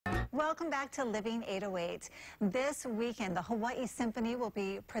Welcome back to Living 808. This weekend, the Hawaii Symphony will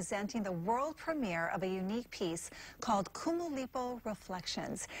be presenting the world premiere of a unique piece called Kumulipo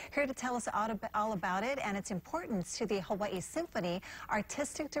Reflections. Here to tell us all about it and its importance to the Hawaii Symphony,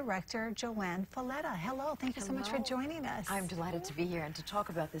 Artistic Director Joanne Folletta. Hello, thank you so much for joining us. I'm delighted to be here and to talk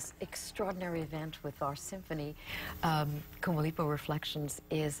about this extraordinary event with our symphony. Kumulipo Reflections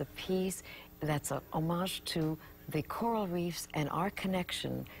is a piece that's a homage to the coral reefs and our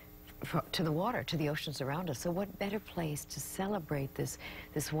connection to the water, to the oceans around us. So what better place to celebrate this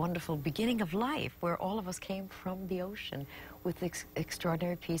wonderful beginning of life, where all of us came from the ocean, with this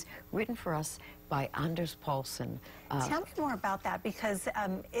extraordinary piece written for us by Anders Paulsen. Tell me more about that, because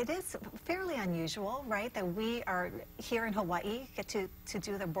it is fairly unusual, right, that we are here in Hawaii, get to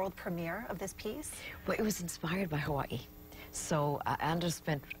do the world premiere of this piece? Well, it was inspired by Hawaii. So Anders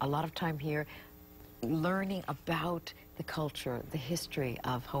spent a lot of time here learning about the culture, the history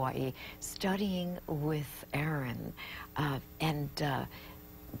of Hawaii, studying with Aaron, and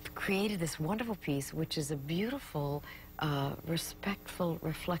created this wonderful piece, which is a beautiful, respectful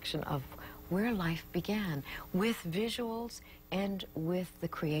reflection of where life began, with visuals and with the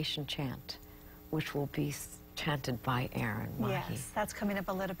creation chant, which will be chanted by Aaron Mahi. Yes, that's coming up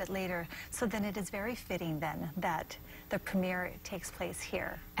a little bit later. So then it is very fitting then that the premiere takes place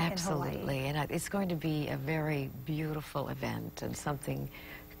here in Hawaii. Absolutely, and it's going to be a very beautiful event and something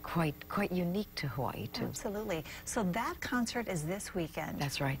quite unique to Hawaii, too. Absolutely. So that concert is this weekend.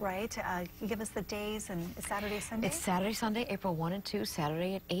 That's right. Right? Give us the days, and Saturday, Sunday? It's Saturday, Sunday, April 1 and 2,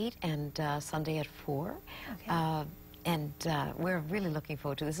 Saturday at 8 and Sunday at 4. Okay. And we're really looking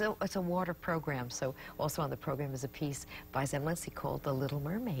forward to this. It's a water program, so also on the program is a piece by Zemlinsky called The Little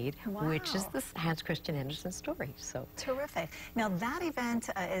Mermaid, which is the Hans Christian Andersen story. So terrific. Now that event,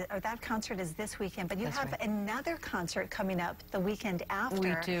 or that concert is this weekend, but you have another concert coming up the weekend after.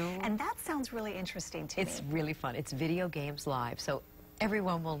 We do. And that sounds really interesting to me. It's really fun. It's Video Games Live, so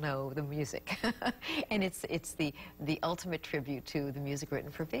everyone will know the music. And it's the ultimate tribute to the music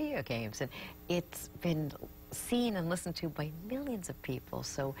written for video games. And it's been seen and listened to by millions of people,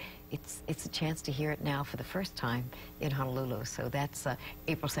 so it's a chance to hear it now for the first time in Honolulu. So that's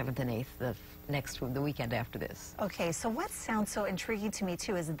April 7th and 8th, the weekend after this. Okay, so what sounds so intriguing to me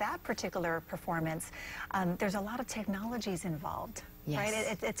too is that particular performance, there's a lot of technologies involved. Yes.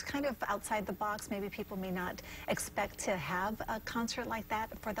 Right? It's kind of outside the box. Maybe people may not expect to have a concert like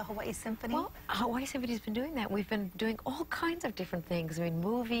that for the Hawaii Symphony. Well, Hawaii Symphony's been doing that. We've been doing all kinds of different things. I mean,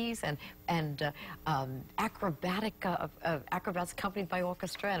 movies and acrobats accompanied by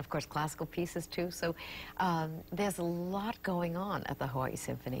orchestra, and of course classical pieces too. So there's a lot going on at the Hawaii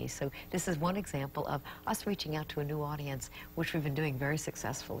Symphony. So this is one example of us reaching out to a new audience, which we've been doing very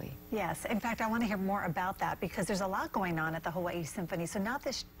successfully. Yes. In fact, I want to hear more about that, because there's a lot going on at the Hawaii Symphony. So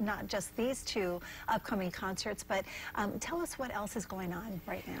not just these two upcoming concerts, but tell us what else is going on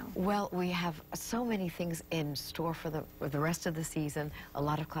right now. Well, we have so many things in store for the rest of the season. A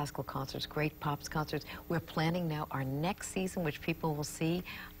lot of classical concerts, great pops concerts. We're planning now our next season, which people will see,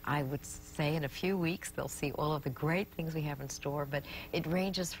 I would say, in a few weeks. They'll see all of the great things we have in store, but it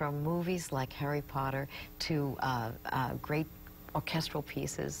ranges from movies like Harry Potter to great orchestral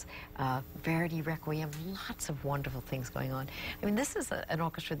pieces, Verdi Requiem, lots of wonderful things going on. I mean, this is an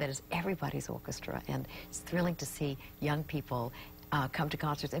orchestra that is everybody's orchestra, and it's thrilling to see young people come to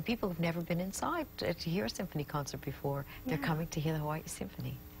concerts, and people who've never been inside to hear a symphony concert before. They're coming to hear the Hawaii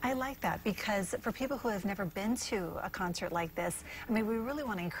Symphony. I like that, because for people who have never been to a concert like this, I mean, we really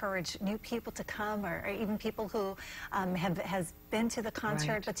want to encourage new people to come, or even people who has been to the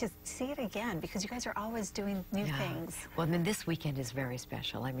concert, but to see it again, because you guys are always doing new things. Well, I mean, this weekend is very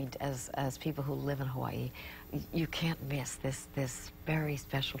special. I mean, as people who live in Hawaii, you can't miss this very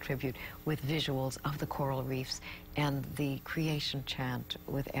special tribute with visuals of the coral reefs and the creation chant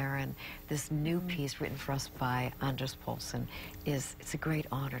with Aaron. This new piece written for us by Anders Paulsen it's a great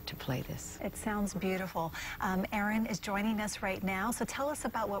honor to play this. It sounds beautiful. Aaron is joining us right now, so tell us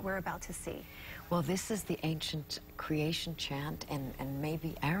about what we're about to see. Well, this is the ancient creation chant, and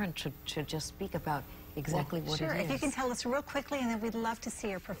maybe Aaron should just speak about exactly what it is. Sure, if you can tell us real quickly, and then we'd love to see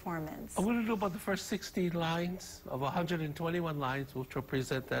your performance. I'm going to do about the first 16 lines of 121 lines, which will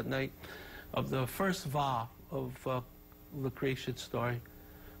present that night of the first va of the creation story,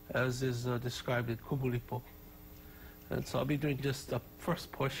 as is described in Kumulipo. And so I'll be doing just the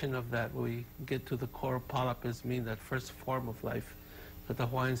first portion of that, where we get to the coral polyp as mean that first form of life that the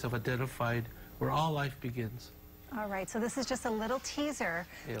Hawaiians have identified, where all life begins. All right, so this is just a little teaser.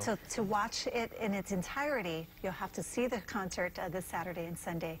 So to watch it in its entirety, you'll have to see the concert this Saturday and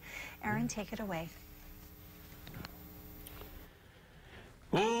Sunday. Aaron, take it away.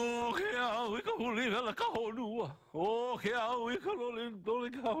 Oh, i ka huli vela ka honua. O ke au i ka lole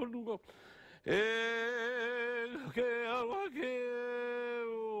ka honua. Ke au ke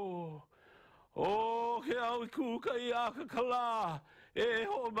o. O ke au i kuka i a ka kala.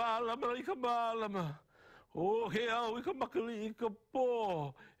 Ho malama i ka malama. O ke au i ka makali i ka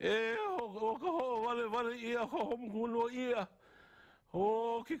pō. O ka ho wale ia ho mkuno ia.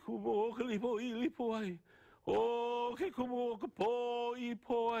 O ke kumo o ka lipo i lipo ai. O ke kumo o ka pō i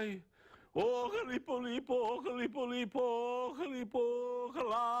pō ai. O ka lipo, o ka lipo, o ka lipo, ka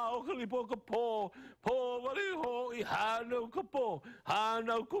la, o ka lipo, ka pō. Pō wale ho i hanau ka pō.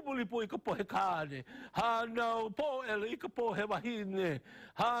 Hanau kumulipo i ka pō he kāne. Hanau pō ele i ka pō he wahine.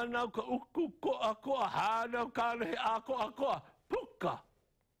 Hanau ka uku koa koa. Hanau kāne he a koa koa. Puka.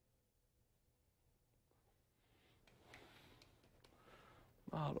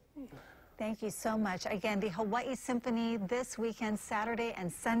 Mahalo. Thank you so much. Again, the Hawaii Symphony this weekend, Saturday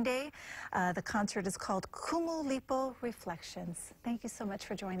and Sunday. The concert is called Kumulipo Reflections. Thank you so much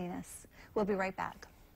for joining us. We'll be right back.